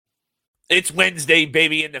It's Wednesday,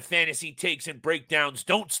 baby, and the fantasy takes and breakdowns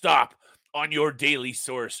don't stop on your daily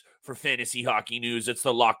source for fantasy hockey news. It's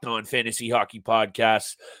the Locked On Fantasy Hockey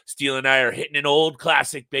Podcast. Steele and I are hitting an old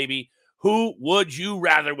classic, baby. Who would you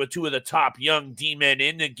rather, with two of the top young D-men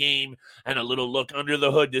in the game and a little look under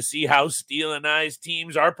the hood to see how Steele and I's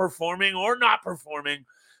teams are performing or not performing.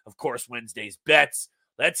 Of course, Wednesday's bets.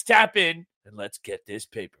 Let's tap in and let's get this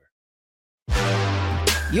paper.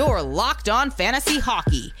 You're Locked On Fantasy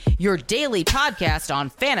Hockey, your daily podcast on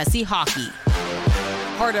fantasy hockey.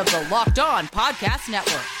 Part of the Locked On Podcast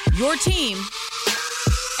Network, your team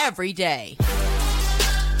every day.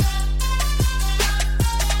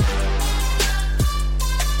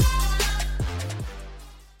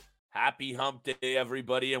 Happy hump day,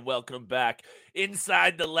 everybody, and welcome back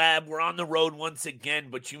inside the lab. We're on the road once again,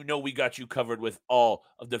 but you know we got you covered with all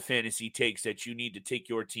of the fantasy takes that you need to take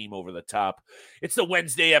your team over the top. It's the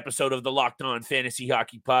Wednesday episode of the Locked On Fantasy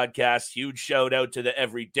Hockey Podcast. Huge shout out to the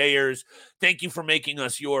everydayers. Thank you for making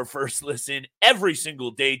us your first listen every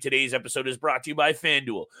single day. Today's episode is brought to you by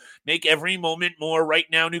FanDuel. Make every moment more. Right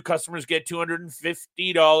now, new customers get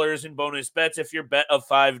 $250 in bonus bets if your bet of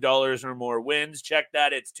 $5 or more wins. Check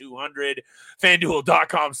that. It's $200.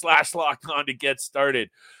 FanDuel.com/lockedon to get started.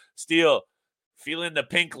 Steele, feeling the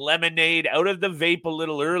pink lemonade out of the vape a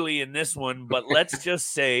little early in this one, but let's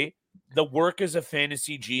just say the work as a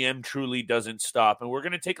fantasy GM truly doesn't stop. And we're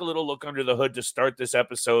going to take a little look under the hood to start this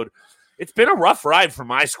episode. It's been a rough ride for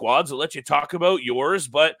my squads. I'll let you talk about yours,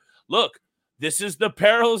 but look, this is the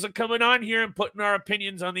perils of coming on here and putting our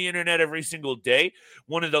opinions on the internet every single day.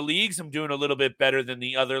 One of the leagues, I'm doing a little bit better than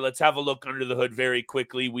the other. Let's have a look under the hood very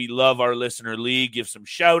quickly. We love our listener league. Give some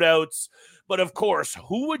shout outs. But of course,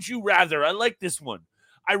 who would you rather? I like this one.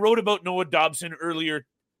 I wrote about Noah Dobson earlier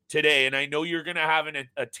today, and I know you're going to have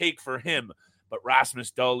a take for him. But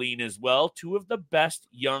Rasmus Dahlin as well. Two of the best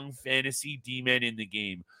young fantasy D-men in the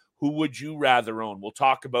game. Who would you rather own? We'll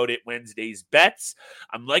talk about it Wednesday's bets.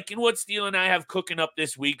 I'm liking what Steele and I have cooking up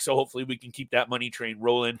this week, so hopefully we can keep that money train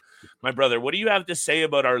rolling. My brother, what do you have to say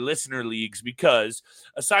about our listener leagues? Because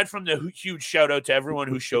aside from the huge shout out to everyone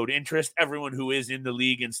who showed interest, everyone who is in the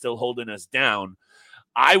league and still holding us down,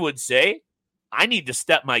 I would say I need to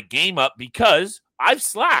step my game up because I've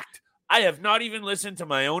slacked. I have not even listened to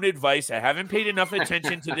my own advice. I haven't paid enough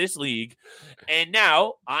attention to this league, and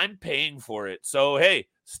now I'm paying for it. So, hey,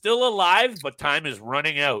 still alive, but time is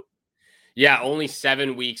running out. Yeah, only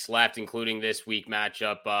 7 weeks left, including this week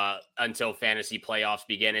matchup until fantasy playoffs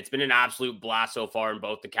begin. It's been an absolute blast so far in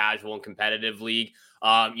both the casual and competitive league.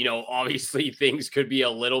 Obviously things could be a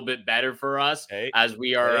little bit better for us as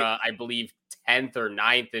we are, I believe, 10th or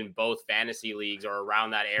 9th in both fantasy leagues or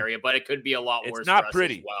around that area, but it could be a lot worse for us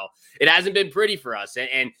as well. It hasn't been pretty for us.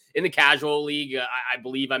 And in the casual league, I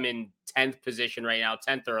believe I'm in 10th position right now,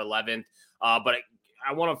 10th or 11th. But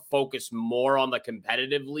I want to focus more on the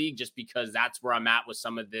competitive league just because that's where I'm at with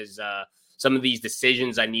some of these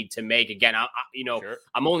decisions I need to make. Again,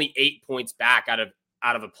 I'm only 8 points back out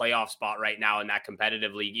of a playoff spot right now in that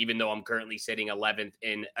competitive league, even though I'm currently sitting 11th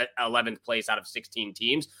in 11th place out of 16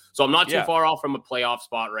 teams. So I'm not too far off from a playoff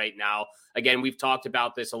spot right now. Again, we've talked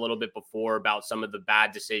about this a little bit before about some of the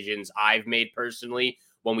bad decisions I've made personally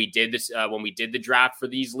when we did this, when we did the draft for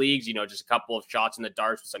these leagues, just a couple of shots in the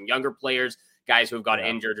dark with some younger players, guys who have got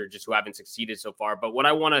injured or just who haven't succeeded so far. But what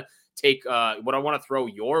I want to throw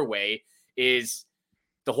your way is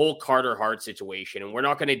the whole Carter Hart situation. And we're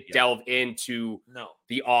not going to delve into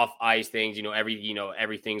the off ice things.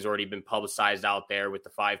 Everything's already been publicized out there with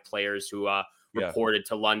the 5 players who reported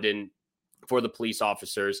to London for the police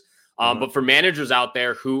officers. But for managers out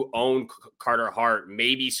there who own Carter Hart,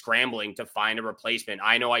 maybe scrambling to find a replacement.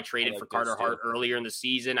 I know I traded for Carter Hart earlier in the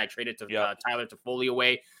season. I traded to Tyler Toffoli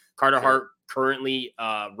away. Carter Hart currently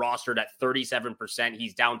rostered at 37%.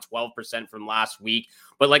 He's down 12% from last week.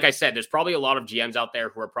 But like I said, there's probably a lot of GMs out there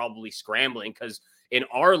who are probably scrambling because in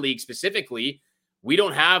our league specifically, we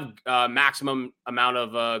don't have maximum amount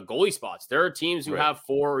of goalie spots. There are teams who have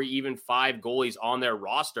 4 or even 5 goalies on their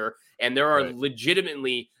roster, and there are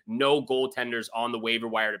legitimately no goaltenders on the waiver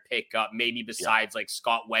wire to pick up, maybe besides like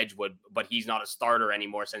Scott Wedgwood, but he's not a starter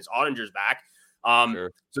anymore since Ottinger's back. So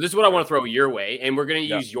this is what I want to throw your way, and we're going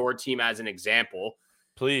to use your team as an example.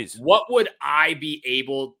 Please. What would I be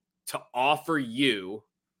able to offer you?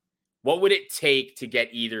 What would it take to get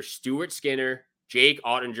either Stuart Skinner, Jake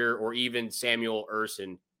Ottinger, or even Samuel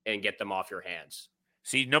Urson and get them off your hands?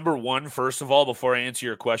 See, number one, first of all, before I answer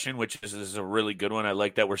your question, which is a really good one, I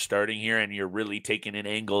like that we're starting here and you're really taking an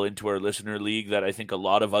angle into our listener league that I think a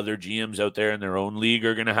lot of other GMs out there in their own league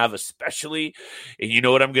are going to have, especially, and you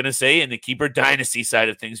know what I'm going to say, in the keeper dynasty side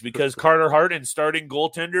of things, because Carter Hart and starting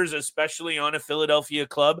goaltenders, especially on a Philadelphia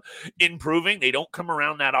club, improving, they don't come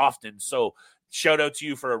around that often. So shout out to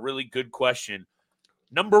you for a really good question.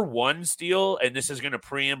 Number one, Steele, and this is going to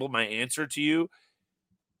preamble my answer to you,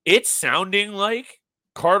 it's sounding like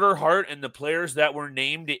Carter Hart and the players that were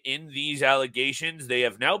named in these allegations, they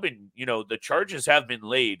have now been, the charges have been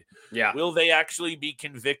laid. Yeah. Will they actually be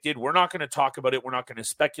convicted? We're not going to talk about it. We're not going to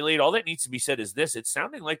speculate. All that needs to be said is this. It's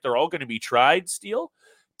sounding like they're all going to be tried, Steele,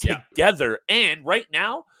 together. Yeah. And right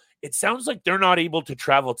now, it sounds like they're not able to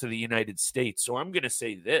travel to the United States. So I'm going to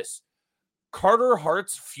say this. Carter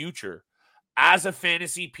Hart's future as a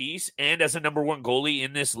fantasy piece and as a number one goalie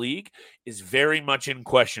in this league is very much in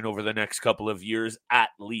question over the next couple of years at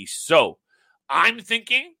least. So I'm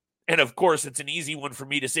thinking, and of course it's an easy one for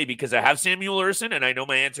me to say because I have Samuel Ersson and I know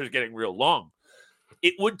my answer is getting real long.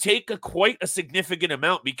 It would take quite a significant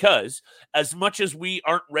amount because as much as we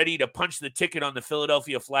aren't ready to punch the ticket on the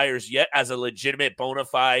Philadelphia Flyers yet as a legitimate bona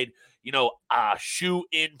fide,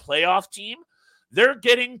 shoe-in playoff team, they're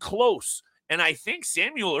getting close. And I think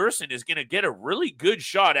Samuel Ersson is going to get a really good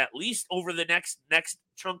shot, at least over the next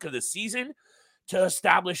chunk of the season, to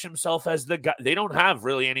establish himself as the guy. They don't have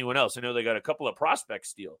really anyone else. I know they got a couple of prospects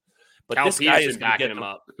still, but Cal this Peterson's guy is backing him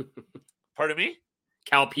up. Pardon me?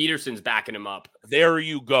 Cal Peterson's backing him up. There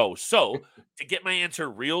you go. So to get my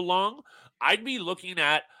answer real long, I'd be looking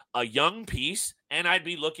at a young piece, and I'd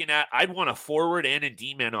want a forward and a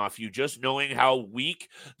D-man off you, just knowing how weak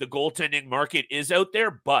the goaltending market is out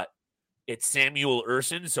there, but it's Samuel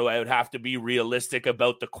Ersson, so I would have to be realistic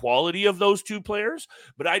about the quality of those two players.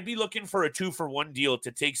 But I'd be looking for a 2-for-1 deal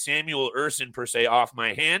to take Samuel Ersson, per se, off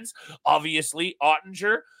my hands. Obviously,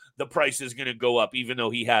 Ottinger, the price is going to go up, even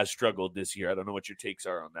though he has struggled this year. I don't know what your takes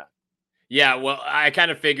are on that. Yeah, well, I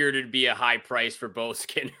kind of figured it'd be a high price for both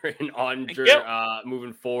Skinner and Ottinger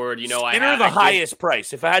moving forward. Skinner, the highest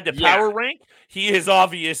price. If I had to power rank, he is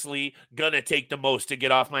obviously going to take the most to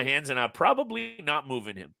get off my hands, and I'm probably not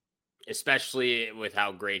moving him. Especially with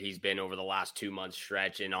how great he's been over the last 2 months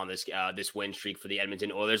stretch and on this win streak for the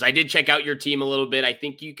Edmonton Oilers. I did check out your team a little bit. I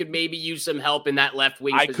think you could maybe use some help in that left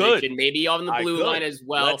wing position, maybe on the blue line as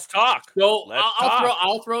well. Let's talk. So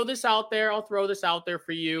I'll throw this out there. I'll throw this out there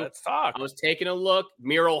for you. Let's talk. I was taking a look.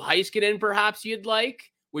 Miro Heiskanen, perhaps you'd like.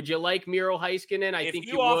 Would you like Miro Heiskanen? I think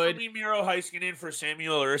you would. If you offer me Miro Heiskanen for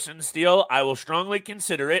Samuel Ersson, Steele, I will strongly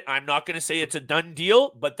consider it. I'm not going to say it's a done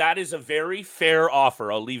deal, but that is a very fair offer.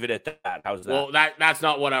 I'll leave it at that. How's that? Well, that's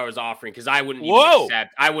not what I was offering because I wouldn't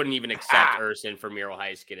even accept Ersson for Miro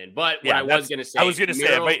Heiskanen. But what I was going to say,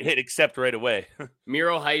 I might hit accept right away.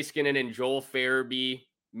 Miro Heiskanen and Joel Farabee,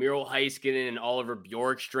 Miro Heiskanen and Oliver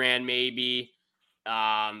Bjorkstrand, maybe.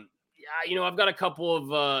 I've got a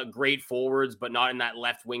couple of great forwards, but not in that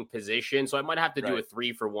left wing position. So I might have to do a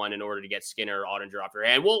 3-for-1 in order to get Skinner or Ottinger off your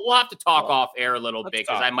hand. We'll have to talk off air a little bit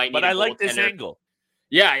because I might need. But I like this angle.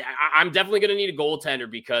 Yeah, I'm definitely going to need a goaltender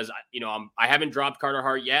because I haven't dropped Carter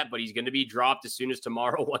Hart yet, but he's going to be dropped as soon as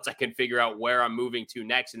tomorrow once I can figure out where I'm moving to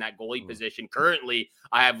next in that goalie position. Currently,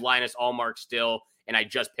 I have Linus Ullmark still, and I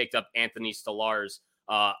just picked up Anthony Stolarz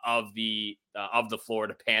of the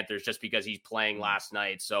Florida Panthers just because he's playing last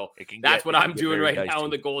night. So that's what I'm doing right now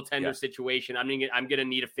in the goaltender situation. I'm gonna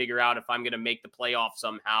need to figure out if I'm gonna make the playoff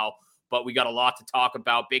somehow. But we got a lot to talk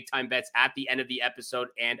about. Big time bets at the end of the episode,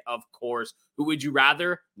 and of course, who would you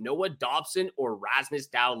rather, Noah Dobson or Rasmus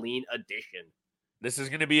Dahlin edition? This is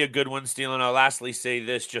going to be a good one, Steele. And I'll lastly say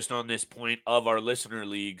this just on this point of our listener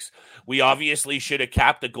leagues. We obviously should have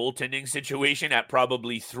capped the goaltending situation at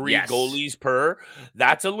probably 3 goalies per.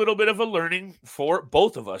 That's a little bit of a learning for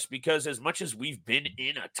both of us because as much as we've been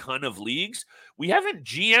in a ton of leagues, we haven't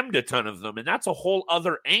GM'd a ton of them. And that's a whole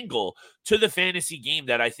other angle to the fantasy game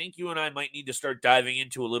that I think you and I might need to start diving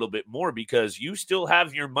into a little bit more because you still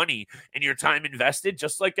have your money and your time invested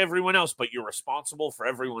just like everyone else, but you're responsible for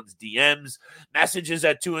everyone's DMs, messages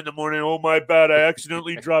at 2 a.m. Oh, my bad. I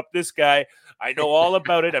accidentally dropped this guy. I know all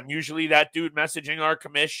about it. I'm usually that dude messaging our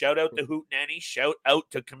commish. Shout out to Hoot Nanny. Shout out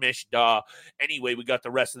to Commish Daw. Anyway, we got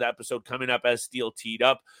the rest of the episode coming up as Steele teed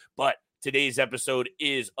up, but today's episode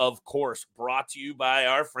is, of course, brought to you by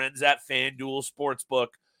our friends at FanDuel Sportsbook.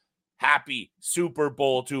 Happy Super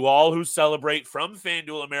Bowl to all who celebrate from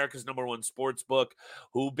FanDuel, America's #1 sports book.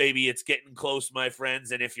 Ooh, baby, it's getting close, my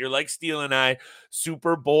friends. And if you're like Steele and I,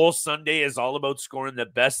 Super Bowl Sunday is all about scoring the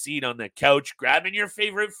best seat on the couch, grabbing your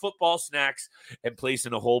favorite football snacks, and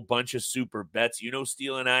placing a whole bunch of super bets. You know,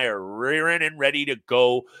 Steele and I are rearing and ready to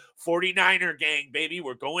go. 49er gang, baby.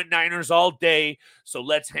 We're going Niners all day. So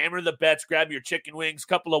let's hammer the bets, grab your chicken wings,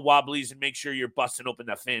 couple of wobblies, and make sure you're busting open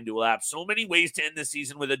the FanDuel app. So many ways to end the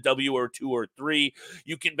season with a W or 2 or 3.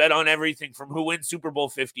 You can bet on everything from who wins Super Bowl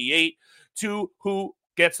 58 to who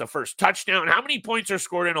gets the first touchdown, how many points are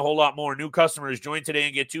scored, and a whole lot more. New customers join today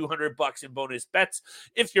and get $200 in bonus bets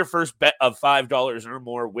if your first bet of $5 or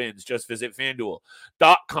more wins. Just visit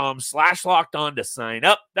FanDuel.com/lockedon to sign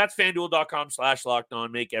up. That's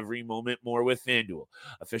FanDuel.com/lockedon. Make every moment more with FanDuel,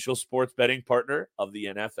 official sports betting partner of the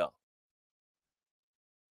NFL.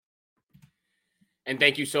 And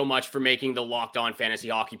thank you so much for making the Locked On Fantasy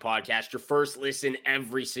Hockey Podcast your first listen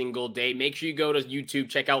every single day. Make sure you go to YouTube,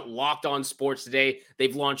 check out Locked On Sports Today.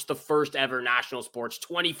 They've launched the first ever national sports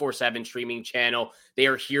 24/7 streaming channel. They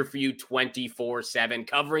are here for you 24/7,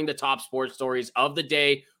 covering the top sports stories of the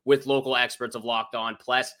day with local experts of Locked On,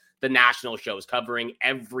 plus the national shows covering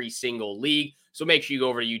every single league. So make sure you go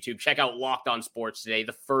over to YouTube, check out Locked On Sports Today,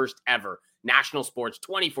 the first ever national sports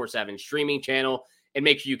 24/7 streaming channel. And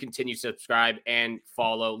make sure you continue to subscribe and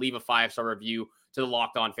follow. Leave a 5-star review to the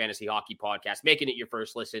Locked On Fantasy Hockey Podcast, making it your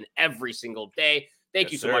first listen every single day.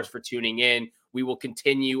 Thank you so much for tuning in. We will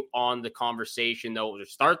continue on the conversation, though. We'll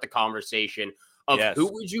start the conversation of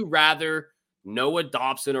who would you rather, Noah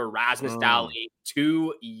Dobson or Rasmus Dahlin,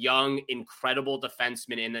 two young, incredible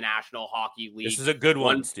defensemen in the National Hockey League. This is a good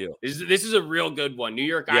one, Steele. This is a real good one. New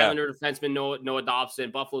York Islander defenseman Noah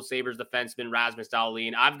Dobson, Buffalo Sabres defenseman Rasmus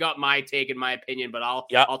Dahlin. I've got my take and my opinion, but I'll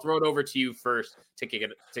throw it over to you first to kick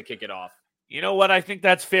it off. You know what? I think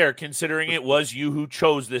that's fair, considering it was you who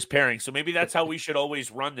chose this pairing. So maybe that's how we should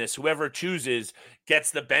always run this. Whoever chooses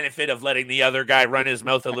gets the benefit of letting the other guy run his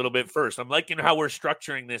mouth a little bit first. I'm liking how we're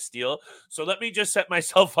structuring this deal. So let me just set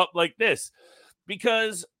myself up like this.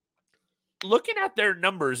 Because looking at their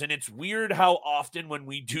numbers, and it's weird how often when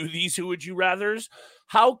we do these Who Would You Rathers,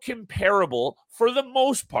 how comparable, for the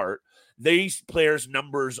most part, these players'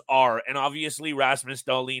 numbers are. And obviously Rasmus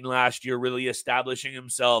Dahlin last year really establishing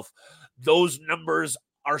himself. Those numbers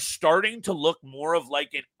are starting to look more of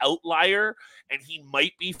like an outlier, and he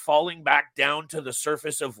might be falling back down to the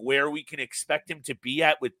surface of where we can expect him to be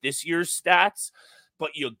at with this year's stats.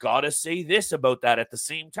 But you got to say this about that at the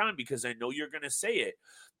same time, because I know you're going to say it.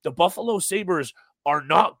 The Buffalo Sabres are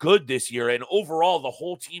not good this year, and overall the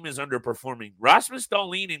whole team is underperforming, Rasmus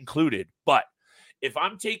Dahlin included. But if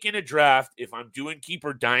I'm taking a draft, if I'm doing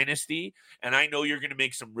Keeper Dynasty, and I know you're going to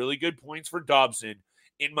make some really good points for Dobson,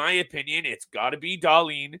 in my opinion, it's got to be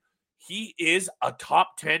Dahlin. He is a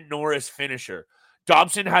top 10 Norris finisher.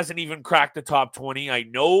 Dobson hasn't even cracked the top 20. I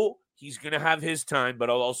know he's going to have his time,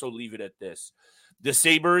 but I'll also leave it at this. The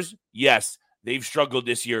Sabres, yes, they've struggled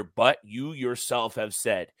this year, but you yourself have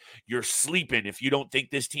said you're sleeping if you don't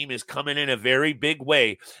think this team is coming in a very big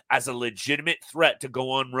way as a legitimate threat to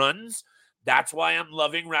go on runs. That's why I'm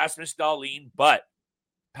loving Rasmus Dahlin, but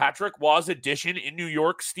Patrick Waugh's addition in New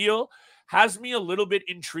York Steel has me a little bit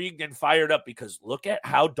intrigued and fired up, because look at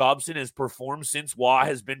how Dobson has performed since Waugh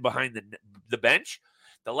has been behind the bench.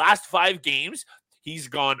 The last 5 games, he's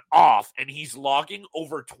gone off, and he's logging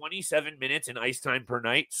over 27 minutes in ice time per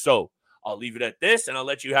night. So I'll leave it at this, and I'll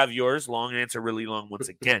let you have yours. Long answer, really long once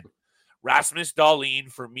again. Rasmus Dahlin,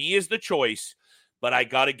 for me, is the choice, but I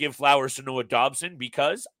got to give flowers to Noah Dobson,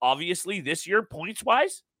 because obviously this year,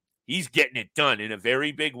 points-wise, he's getting it done in a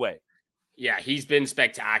very big way. Yeah, he's been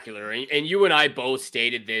spectacular. And you and I both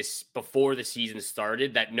stated this before the season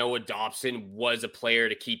started, that Noah Dobson was a player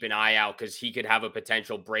to keep an eye out, because he could have a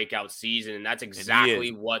potential breakout season. And that's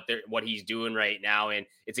exactly what he's doing right now. And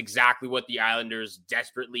it's exactly what the Islanders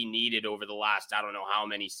desperately needed over the last, I don't know how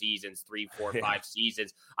many seasons, 3, 4, 5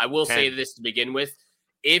 seasons. I will say this to begin with.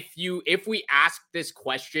 If we asked this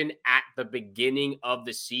question at the beginning of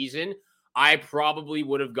the season, I probably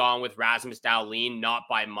would have gone with Rasmus Dahlin, not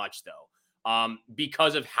by much though.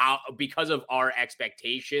 Because of our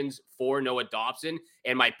expectations for Noah Dobson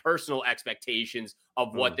and my personal expectations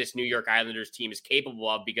of what this New York Islanders team is capable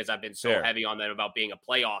of, because I've been so heavy on them about being a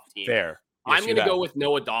playoff team. Yes, I'm going to go with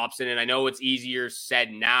Noah Dobson, and I know it's easier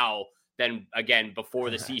said now than, again, before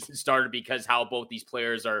the season started, because how both these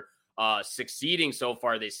players are succeeding so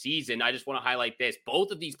far this season. I just want to highlight this. Both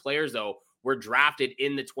of these players, though, were drafted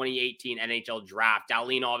in the 2018 NHL draft.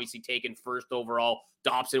 Dahlin obviously taken 1st overall.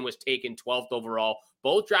 Dobson was taken 12th overall.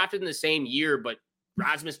 Both drafted in the same year, but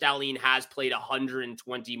Rasmus Dahlin has played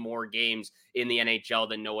 120 more games in the NHL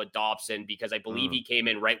than Noah Dobson, because I believe he came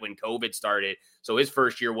in right when COVID started. So his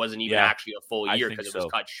first year wasn't even actually a full year because it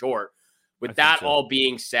was cut short. With that all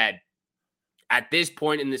being said, at this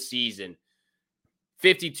point in the season,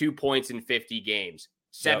 52 points in 50 games,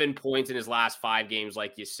 7 points in his last 5 games,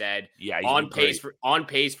 like you said. Yeah, on pace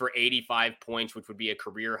for 85 points, which would be a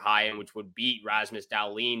career high and which would beat Rasmus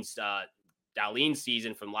Dahlin's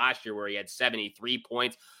season from last year, where he had 73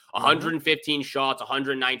 points, 115 shots,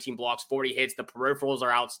 119 blocks, 40 hits. The peripherals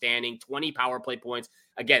are outstanding, 20 power play points.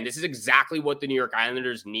 Again, this is exactly what the New York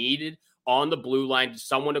Islanders needed on the blue line,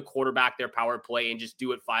 someone to quarterback their power play and just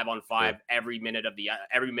do it 5-on-5 every minute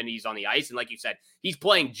he's on the ice. And like you said, he's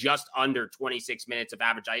playing just under 26 minutes of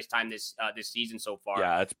average ice time this season so far.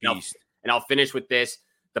 Yeah, that's beast. And I'll finish with this.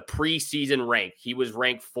 The preseason rank, he was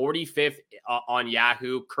ranked 45th on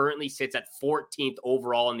Yahoo, currently sits at 14th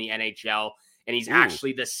overall in the NHL, and he's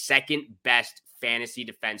actually the second best fantasy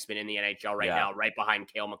defenseman in the NHL right now, right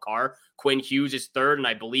behind Cale Makar. Quinn Hughes is third, and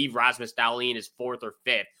I believe Rasmus Dahlin is fourth or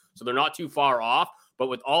fifth. So they're not too far off. But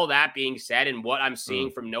with all that being said, and what I'm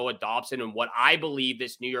seeing from Noah Dobson and what I believe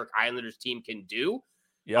this New York Islanders team can do,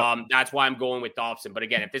 that's why I'm going with Dobson. But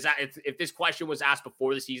again, if this question was asked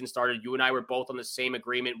before the season started, you and I were both on the same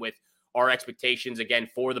agreement with our expectations, again,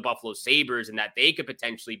 for the Buffalo Sabres, and that they could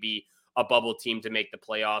potentially be a bubble team to make the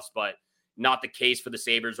playoffs, but not the case for the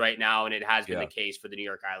Sabres right now, and it has been the case for the New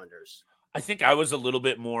York Islanders. I think I was a little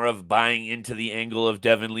bit more of buying into the angle of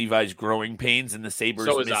Devin Levi's growing pains and the Sabres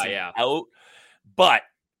missing out. But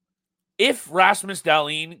if Rasmus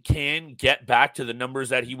Dahlin can get back to the numbers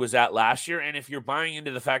that he was at last year, and if you're buying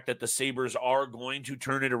into the fact that the Sabres are going to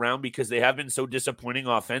turn it around because they have been so disappointing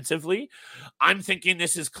offensively, I'm thinking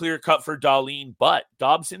this is clear cut for Dahlin. But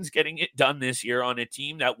Dobson's getting it done this year on a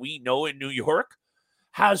team that we know in New York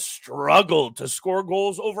has struggled to score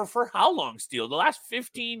goals over for how long, Steele? The last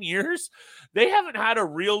 15 years? They haven't had a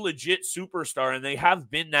real legit superstar, and they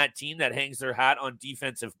have been that team that hangs their hat on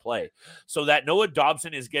defensive play. So that Noah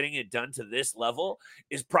Dobson is getting it done to this level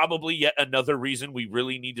is probably yet another reason we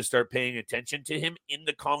really need to start paying attention to him in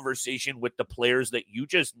the conversation with the players that you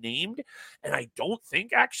just named. And I don't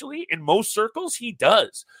think, actually, in most circles, he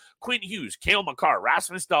does. Quinn Hughes, Cale Makar,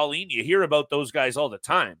 Rasmus Dahlin, you hear about those guys all the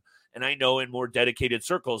time. And I know in more dedicated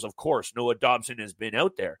circles, of course, Noah Dobson has been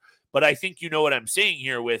out there. But I think you know what I'm saying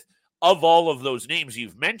here with, of all of those names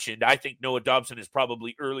you've mentioned, I think Noah Dobson is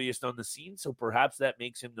probably earliest on the scene. So perhaps that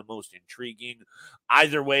makes him the most intriguing.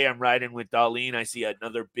 Either way, I'm riding with Dahlin. I see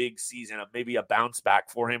another big season, maybe a bounce back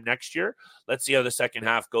for him next year. Let's see how the second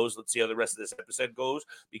half goes. Let's see how the rest of this episode goes,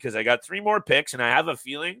 because I got 3 more picks, and I have a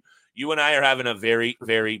feeling you and I are having a very,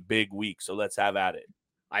 very big week. So let's have at it.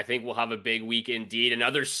 I think we'll have a big week indeed.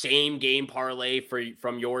 Another same game parlay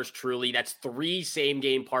from yours truly. That's 3 same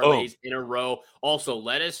game parlays in a row. Also,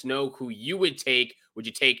 let us know who you would take. Would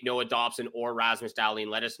you take Noah Dobson or Rasmus Dahlin?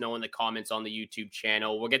 Let us know in the comments on the YouTube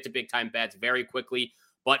channel. We'll get to big time bets very quickly.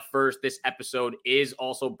 But first, this episode is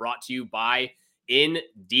also brought to you by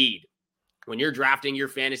Indeed. When you're drafting your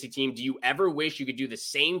fantasy team, do you ever wish you could do the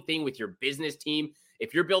same thing with your business team?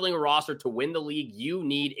 If you're building a roster to win the league, you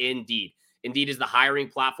need Indeed. Indeed is the hiring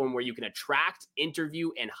platform where you can attract, interview,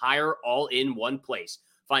 and hire all in one place.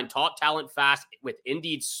 Find top talent fast with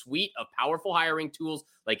Indeed's suite of powerful hiring tools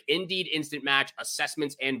like Indeed Instant Match,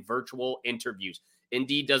 assessments, and virtual interviews.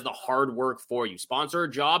 Indeed does the hard work for you. Sponsor a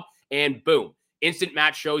job, and boom, Instant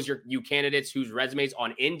Match shows you candidates whose resumes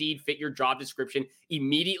on Indeed fit your job description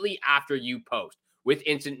immediately after you post. With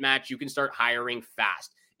Instant Match, you can start hiring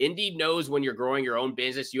fast. Indeed knows when you're growing your own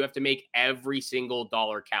business, you have to make every single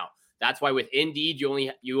dollar count. That's why with Indeed,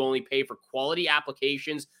 you only pay for quality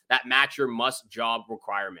applications that match your must-job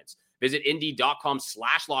requirements. Visit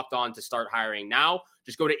Indeed.com/lockedon to start hiring now.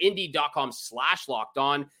 Just go to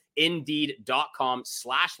Indeed.com/lockedon,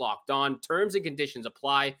 Indeed.com/lockedon. Terms and conditions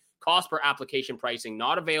apply. Cost per application pricing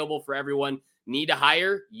not available for everyone. Need to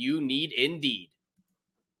hire? You need Indeed.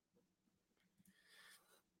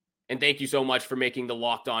 And thank you so much for making the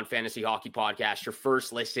Locked On Fantasy Hockey Podcast your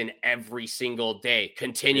first listen every single day.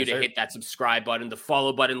 Continue to hit that subscribe button, the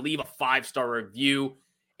follow button, leave a 5-star review,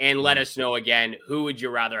 and let us know again, who would you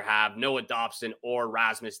rather have, Noah Dobson or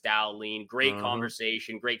Rasmus Dahlin? Great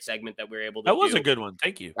conversation, great segment that we were able to do. That was a good one.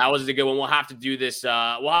 Thank you. That was a good one. We'll have to do this.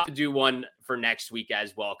 We'll have to do one for next week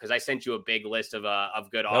as well, because I sent you a big list of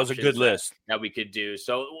good options. That was a good list that we could do.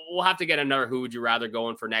 So we'll have to get another Who Would You Rather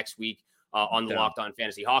going for next week. On the Locked On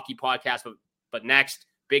Fantasy Hockey Podcast. But next,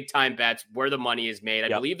 big time bets, where the money is made. I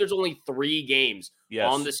believe there's only 3 games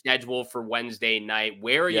on the schedule for Wednesday night.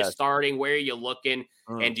 Where are you starting? Where are you looking?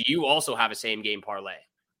 And do you also have a same game parlay?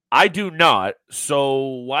 I do not. So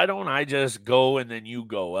why don't I just go and then you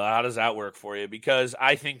go? How does that work for you? Because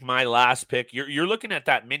I think my last pick, you're looking at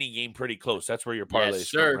that mini game pretty close. That's where your parlay Yes, is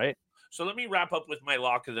from, sir. right? So let me wrap up with my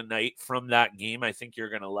lock of the night from that game. I think you're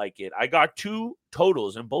going to like it. I got two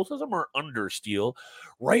totals, and both of them are under, Steel,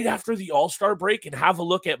 right after the All-Star break, and have a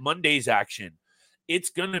look at Monday's action. It's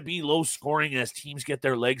going to be low scoring as teams get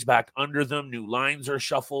their legs back under them. New lines are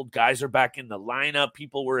shuffled. Guys are back in the lineup.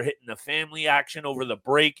 People were hitting the family action over the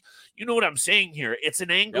break. You know what I'm saying here? It's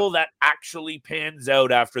an angle that actually pans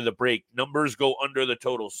out after the break. Numbers go under the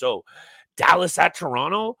total. So Dallas at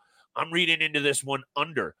Toronto, I'm reading into this one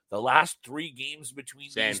under. The last 3 games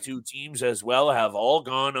between these two teams as well have all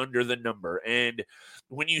gone under the number. And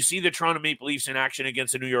when you see the Toronto Maple Leafs in action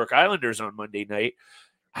against the New York Islanders on Monday night,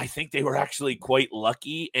 I think they were actually quite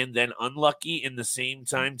lucky and then unlucky in the same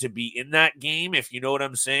time to be in that game. If you know what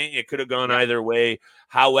I'm saying, it could have gone either way.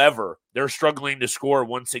 However, they're struggling to score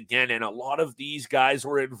once again. And a lot of these guys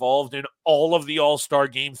were involved in all of the All-Star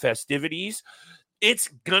game festivities. It's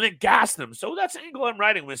going to gas them. So that's the angle I'm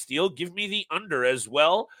riding with, Steel. Give me the under as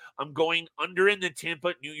well. I'm going under in the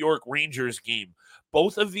Tampa-New York Rangers game.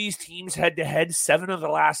 Both of these teams head-to-head, 7 of the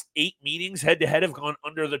last 8 meetings head-to-head have gone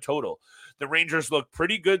under the total. The Rangers looked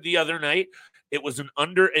pretty good the other night. It was an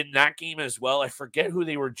under in that game as well. I forget who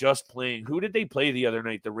they were just playing. Who did they play the other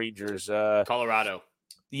night, the Rangers? Colorado.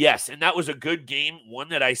 Yes, and that was a good game, one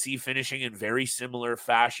that I see finishing in very similar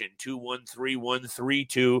fashion, 2-1, 3-1,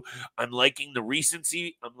 3-2. I'm liking the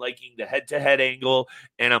recency, I'm liking the head-to-head angle,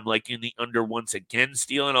 and I'm liking the under once again,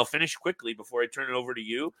 Steel. And I'll finish quickly before I turn it over to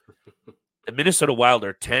you. The Minnesota Wild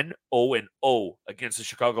are 10-0-0 against the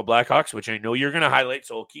Chicago Blackhawks, which I know you're going to highlight,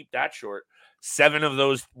 so I'll keep that short. 7 of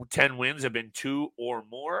those 10 wins have been 2 or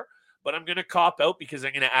more. But I'm going to cop out because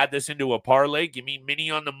I'm going to add this into a parlay. Give me mini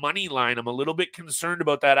on the money line. I'm a little bit concerned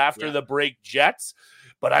about that after the break Jets,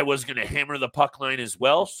 but I was going to hammer the puck line as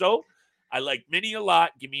well. So I like mini a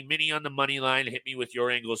lot. Give me mini on the money line. Hit me with your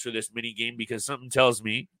angles for this mini game because something tells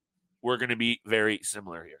me we're going to be very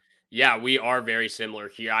similar here. Yeah, we are very similar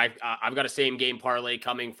here. I've got a same game parlay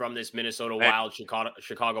coming from this Minnesota Wild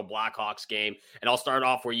Chicago Blackhawks game, and I'll start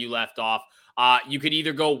off where you left off. You could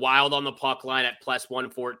either go Wild on the puck line at plus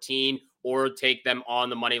 114 or take them on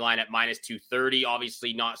the money line at minus 230.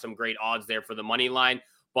 Obviously, not some great odds there for the money line,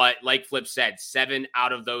 but like Flip said, 7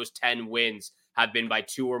 out of those 10 wins have been by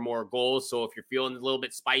 2 or more goals. So if you're feeling a little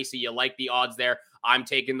bit spicy, you like the odds there, I'm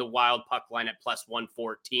taking the Wild puck line at plus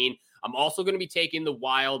 114. I'm also going to be taking the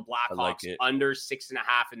Wild Blackhawks under 6.5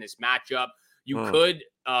 in this matchup. You could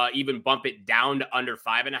even bump it down to under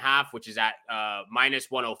 5.5, which is at minus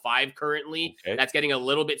 105 currently. Okay. That's getting a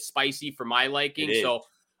little bit spicy for my liking. So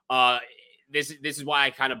this is why I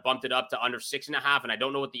kind of bumped it up to under 6.5. And I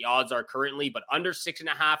don't know what the odds are currently, but under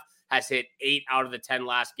 6.5 has hit 8 out of the 10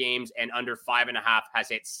 last games, and under 5.5 has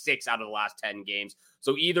hit 6 out of the last 10 games.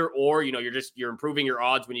 So either or, you're improving your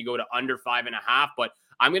odds when you go to under 5.5. But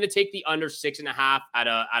I'm going to take the under 6.5 at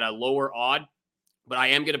a lower odd, but I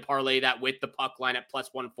am going to parlay that with the puck line at plus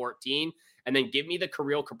 114, and then give me the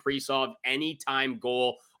Kirill Kaprizov anytime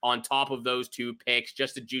goal on top of those 2 picks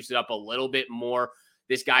just to juice it up a little bit more.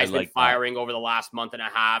 This guy's been firing over the last month and a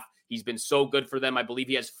half. He's been so good for them. I believe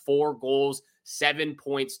he has 4 goals, 7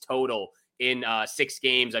 points total in 6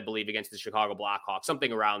 games, I believe, against the Chicago Blackhawks,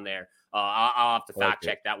 something around there. I'll have to fact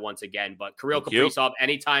check that once again. But Kirill Kaprizov,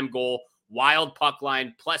 anytime goal, Wild puck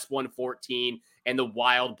line plus 114, and the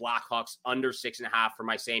Wild Blackhawks under 6.5 for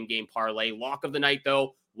my same game parlay. Lock of the night,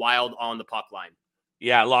 though, Wild on the puck line.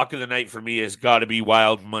 Yeah, lock of the night for me has got to be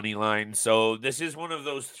Wild money line. So this is one of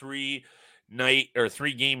those 3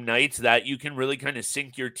 game nights that you can really kind of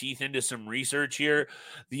sink your teeth into some research here.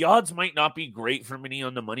 The odds might not be great for many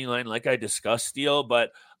on the money line, like I discussed, Steel,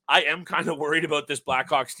 but I am kind of worried about this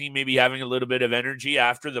Blackhawks team maybe having a little bit of energy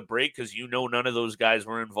after the break because none of those guys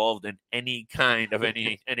were involved in any kind of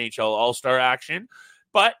any NHL All-Star action.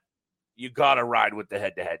 But you got to ride with the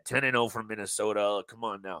head-to-head. 10-0 from Minnesota. Come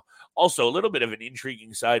on now. Also, a little bit of an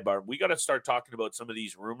intriguing sidebar. We got to start talking about some of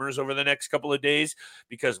these rumors over the next couple of days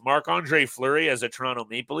because Marc-Andre Fleury as a Toronto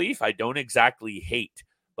Maple Leaf, I don't exactly hate.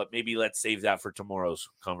 But maybe let's save that for tomorrow's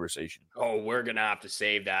conversation. Oh, we're going to have to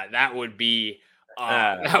save that. That would be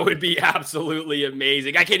absolutely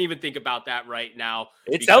amazing. I can't even think about that right now.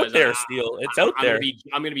 It's out there, Steel. It's out there.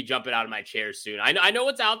 I'm going to be jumping out of my chair soon. I know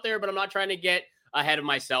it's out there, but I'm not trying to get ahead of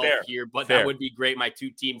myself here. But that would be great. My 2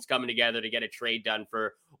 teams coming together to get a trade done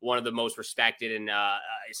for one of the most respected and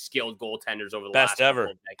skilled goaltenders over the last ever.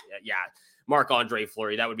 Yeah, Marc-Andre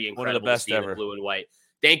Fleury. That would be incredible. One of the best to see ever. in blue and white.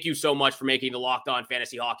 Thank you so much for making the Locked On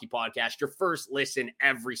Fantasy Hockey Podcast your first listen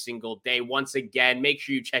every single day. Once again, make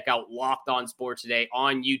sure you check out Locked On Sports Today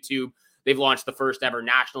on YouTube. They've launched the first ever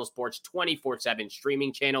national sports 24/7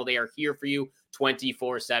 streaming channel. They are here for you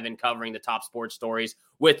 24/7, covering the top sports stories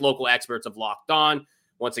with local experts of Locked On.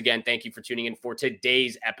 Once again, thank you for tuning in for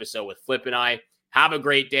today's episode with Flip and I. Have a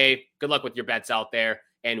great day. Good luck with your bets out there,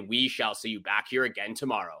 and we shall see you back here again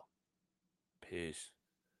tomorrow. Peace.